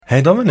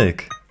Hey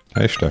Dominik,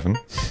 Hey Steffen.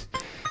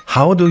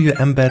 how do you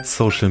embed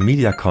social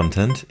media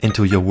content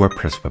into your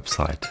WordPress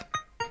website?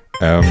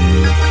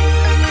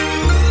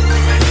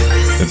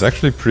 It's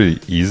actually pretty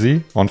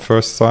easy on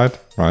first sight,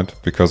 right?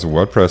 Because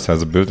WordPress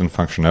has a built-in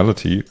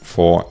functionality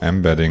for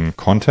embedding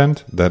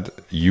content that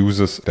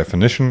uses a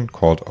definition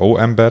called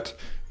O-embed.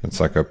 It's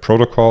like a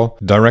protocol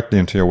directly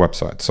into your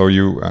website. So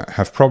you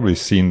have probably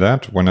seen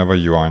that whenever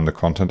you are in the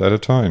content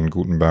editor in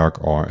Gutenberg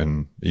or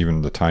in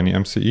even the tiny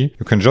MCE.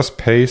 You can just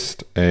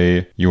paste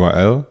a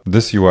URL.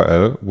 This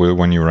URL will,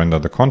 when you render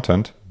the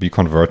content, be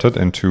converted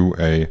into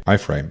a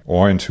iframe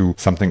or into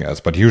something else.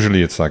 But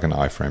usually it's like an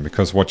iframe,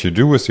 because what you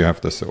do is you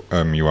have this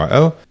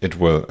URL. It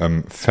will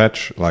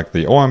fetch like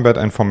the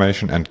O-embed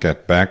information and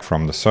get back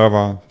from the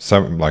server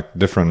like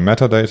different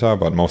metadata,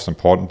 but most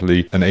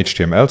importantly an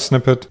HTML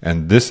snippet.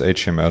 And this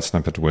HTML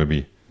snippet will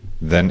be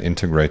then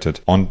integrated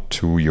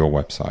onto your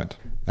website.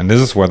 And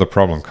this is where the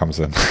problem comes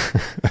in,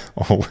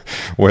 or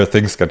where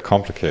things get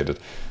complicated.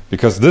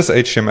 Because this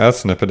HTML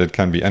snippet, it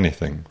can be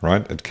anything,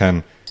 right? It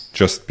can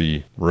just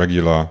be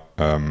regular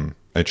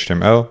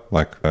HTML,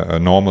 like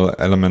normal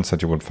elements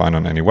that you would find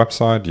on any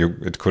website.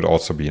 It could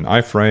also be an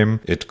iframe.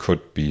 It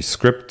could be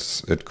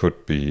scripts. It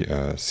could be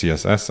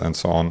CSS and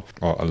so on,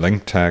 or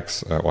link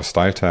tags or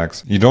style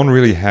tags. You don't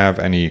really have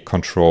any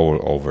control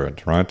over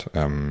it, right?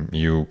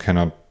 You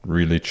cannot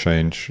really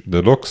change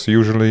the looks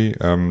usually,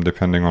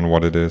 depending on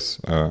what it is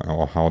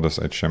or how this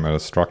HTML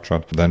is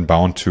structured. Then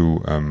bound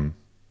to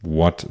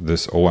what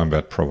this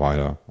O-embed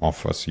provider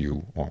offers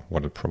you or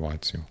what it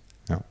provides you.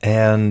 Yeah.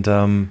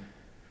 And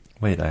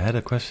wait, I had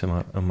a question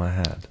on my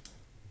head.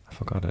 I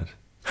forgot it.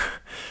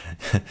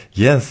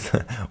 Yes,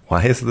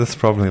 why is this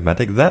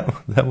problematic? That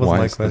was why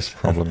my is question.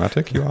 This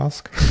problematic, you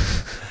ask?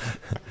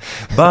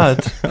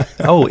 But,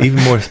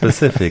 even more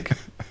specific.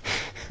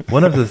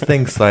 One of the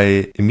things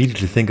I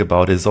immediately think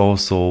about is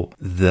also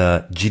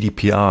the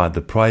GDPR,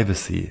 the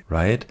privacy,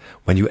 right?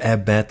 When you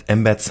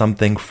embed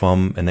something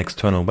from an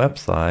external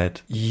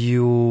website,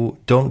 you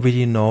don't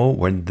really know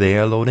when they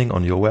are loading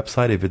on your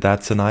website, if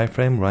that's an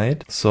iframe,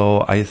 right?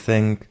 So I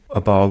think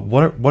about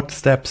what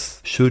steps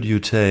should you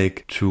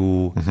take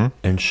to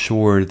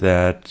ensure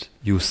that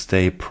you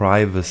stay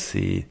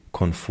privacy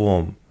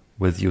conform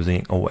with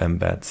using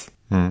O-embeds.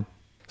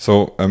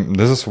 So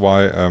this is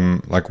why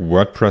like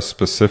WordPress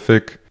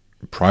specific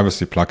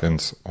privacy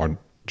plugins or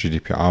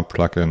GDPR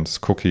plugins,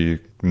 cookie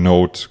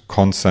node,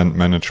 consent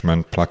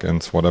management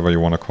plugins, whatever you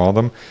want to call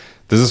them,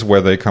 this is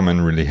where they come in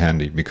really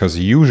handy, because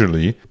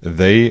usually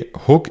they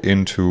hook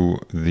into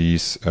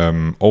these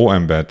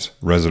O-embed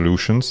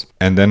resolutions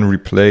and then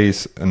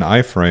replace an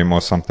iframe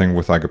or something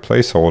with like a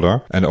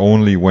placeholder. And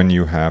only when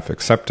you have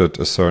accepted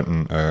a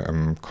certain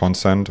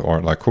consent or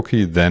like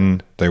cookie,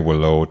 then they will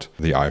load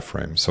the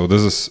iframe. So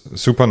this is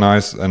super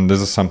nice, and this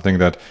is something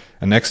that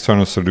an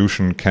external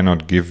solution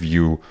cannot give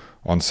you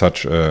on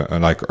such a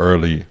like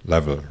early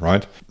level,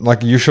 right?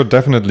 Like you should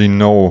definitely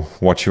know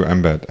what you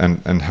embed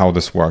and how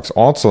this works.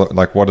 Also,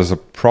 like what is a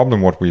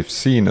problem, what we've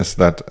seen is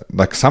that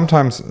like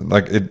sometimes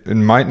like it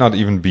might not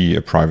even be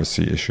a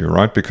privacy issue,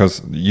 right?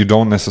 Because you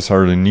don't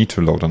necessarily need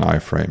to load an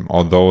iframe,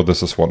 although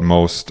this is what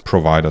most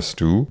providers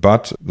do.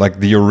 But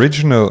like the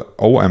original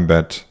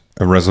O-embed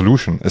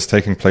resolution is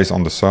taking place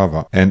on the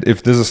server. And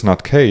if this is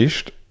not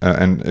cached,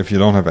 and if you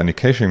don't have any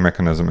caching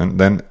mechanism, and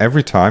then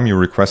every time you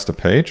request a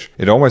page,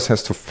 it always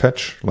has to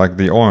fetch like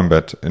the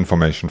O-embed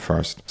information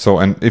first. So,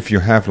 and if you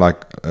have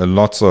like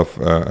lots of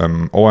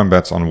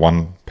O-embeds on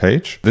one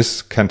page,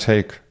 this can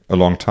take a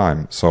long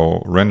time.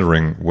 So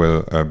rendering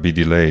will be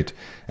delayed.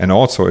 And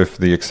also if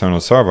the external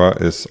server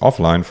is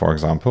offline, for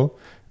example,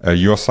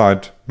 your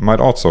site might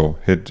also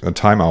hit a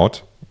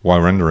timeout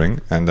while rendering,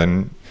 and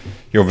then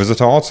your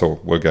visitor also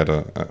will get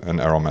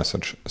an error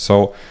message.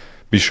 So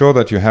be sure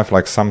that you have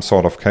like some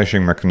sort of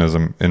caching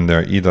mechanism in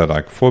there, either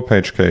like full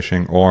page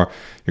caching, or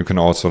you can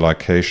also like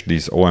cache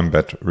these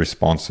O-embed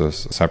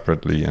responses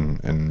separately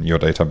in your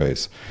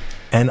database.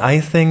 And I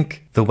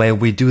think the way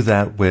we do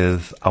that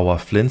with our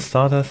Flint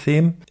starter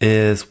theme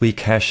is we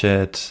cache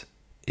it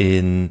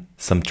in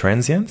some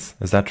transients.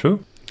 Is that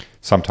true?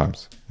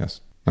 Sometimes,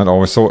 yes. Not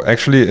always. So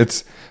actually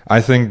I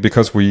think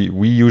because we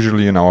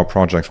usually in our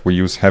projects, we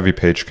use heavy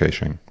page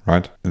caching,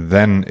 right?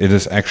 Then it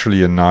is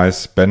actually a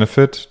nice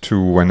benefit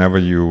to whenever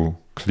you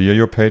clear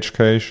your page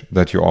cache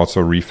that you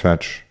also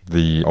refetch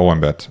the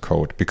O-embed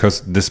code,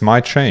 because this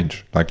might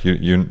change. Like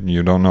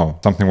you don't know.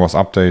 Something was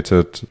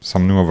updated,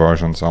 some newer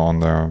versions are on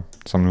there,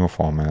 some newer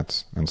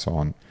formats and so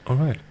on. All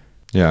right.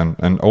 Yeah,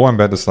 and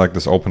O-embed is like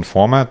this open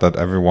format that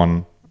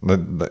everyone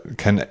that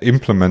can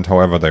implement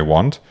however they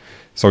want.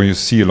 So you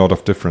see a lot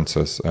of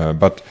differences,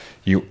 but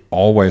you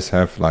always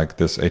have like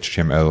this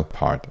HTML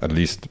part, at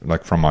least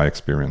like from my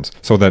experience.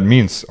 So that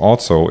means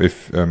also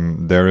if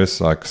there is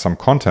like some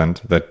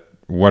content that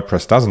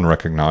WordPress doesn't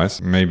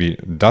recognize, maybe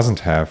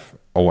doesn't have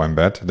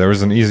embed, there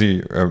is an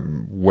easy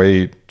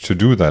way to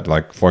do that.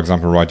 Like, for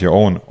example, write your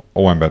own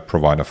embed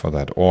provider for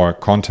that, or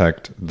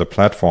contact the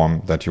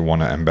platform that you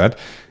want to embed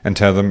and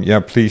tell them,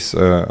 yeah, please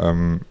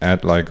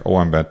add like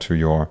embed to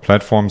your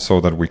platform so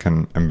that we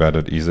can embed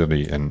it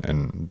easily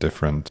in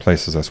different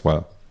places as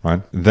well. Right.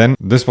 Then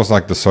this was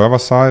like the server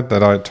side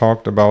that I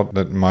talked about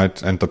that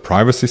might, and the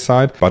privacy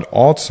side, but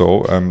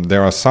also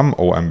there are some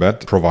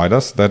embed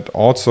providers that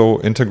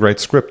also integrate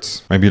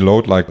scripts, maybe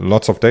load like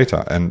lots of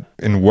data. And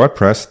in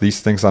WordPress,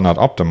 these things are not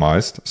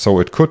optimized. So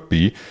it could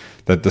be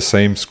that the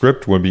same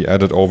script will be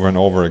added over and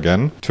over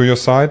again to your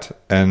site.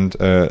 And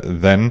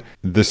then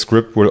the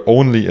script will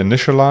only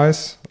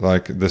initialize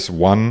like this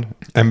one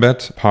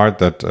embed part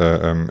that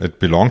it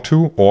belonged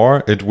to,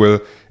 or it will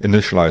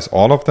initialize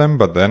all of them,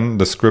 but then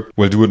the script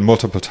will do it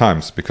multiple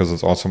times because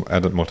it's also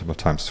added multiple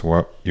times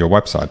to your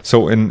website.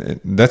 So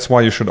that's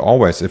why you should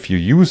always, if you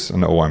use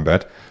an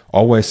embed,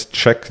 always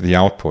check the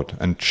output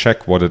and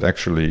check what it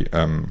actually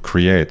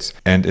creates.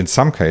 And in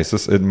some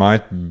cases, it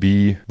might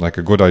be like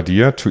a good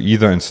idea to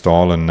either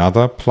install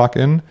another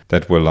plugin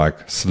that will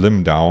like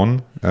slim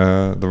down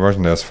the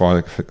version. There's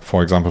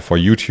for example, for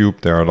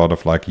YouTube, there are a lot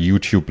of like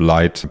YouTube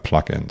Lite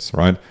plugins,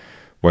 right?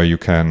 Where you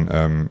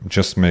can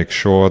just make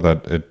sure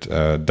that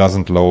it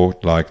doesn't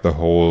load like the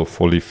whole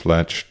fully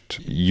fledged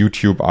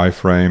YouTube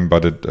iframe,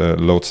 but it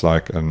loads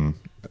like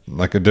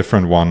a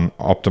different one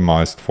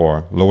optimized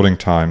for loading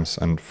times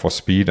and for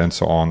speed and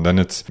so on. Then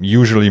it's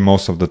usually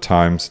most of the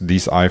times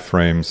these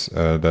iframes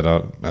that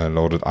are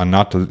loaded are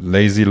not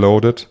lazy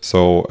loaded.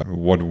 So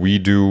what we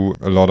do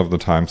a lot of the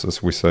times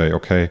is we say,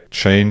 okay,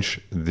 change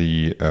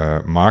the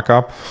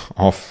markup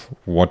of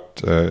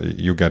what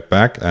you get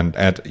back and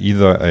add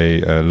either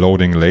a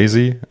loading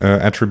lazy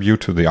attribute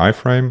to the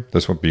iframe.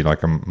 This would be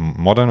like a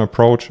modern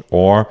approach,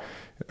 or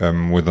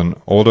with an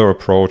older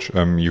approach,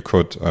 you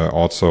could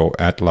also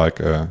add like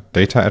a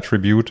data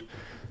attribute,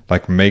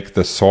 like make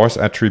the source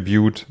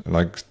attribute,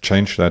 like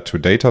change that to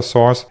data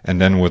source. And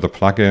then with a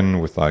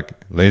plugin with like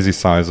lazy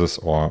sizes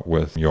or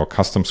with your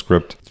custom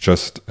script,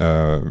 just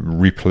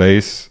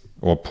replace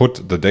or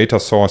put the data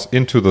source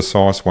into the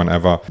source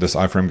whenever this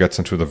iframe gets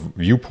into the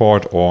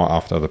viewport or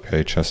after the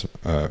page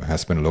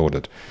has been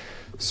loaded.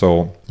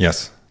 So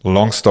yes.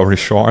 Long story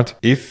short,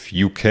 if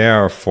you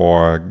care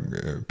for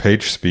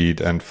page speed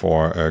and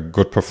for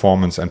good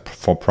performance and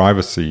for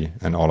privacy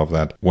and all of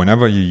that,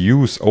 whenever you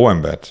use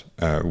embed,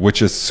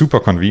 which is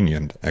super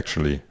convenient,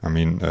 actually. I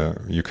mean,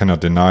 you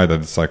cannot deny that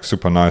it's like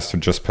super nice to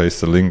just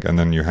paste the link and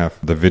then you have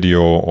the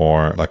video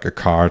or like a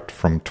card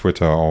from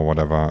Twitter or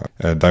whatever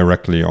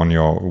directly on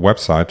your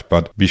website.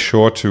 But be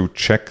sure to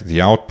check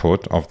the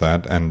output of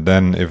that. And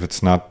then if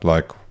it's not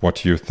like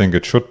what you think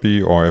it should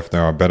be, or if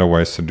there are better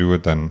ways to do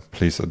it, then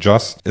please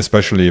adjust,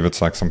 especially if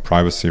it's like some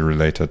privacy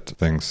related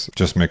things.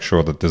 Just make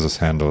sure that this is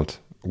handled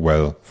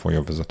well for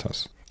your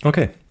visitors.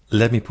 Okay,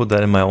 let me put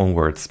that in my own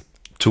words.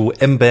 To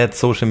embed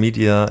social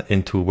media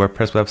into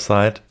WordPress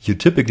website, you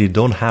typically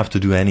don't have to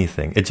do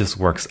anything. It just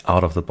works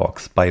out of the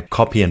box by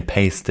copy and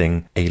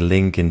pasting a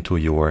link into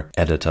your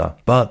editor.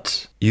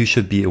 But you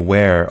should be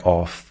aware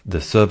of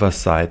the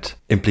server-side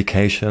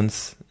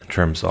implications in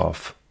terms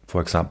of,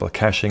 for example,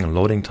 caching and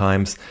loading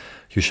times.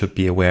 You should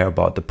be aware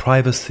about the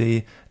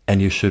privacy, and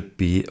you should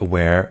be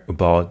aware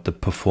about the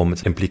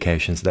performance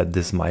implications that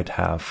this might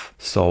have.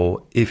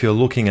 So if you're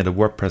looking at a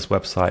WordPress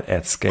website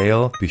at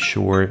scale, be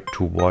sure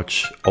to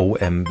watch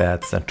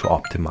embeds and to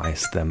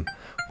optimize them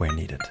where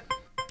needed.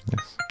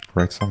 Yes,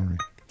 great summary.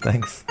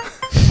 Thanks.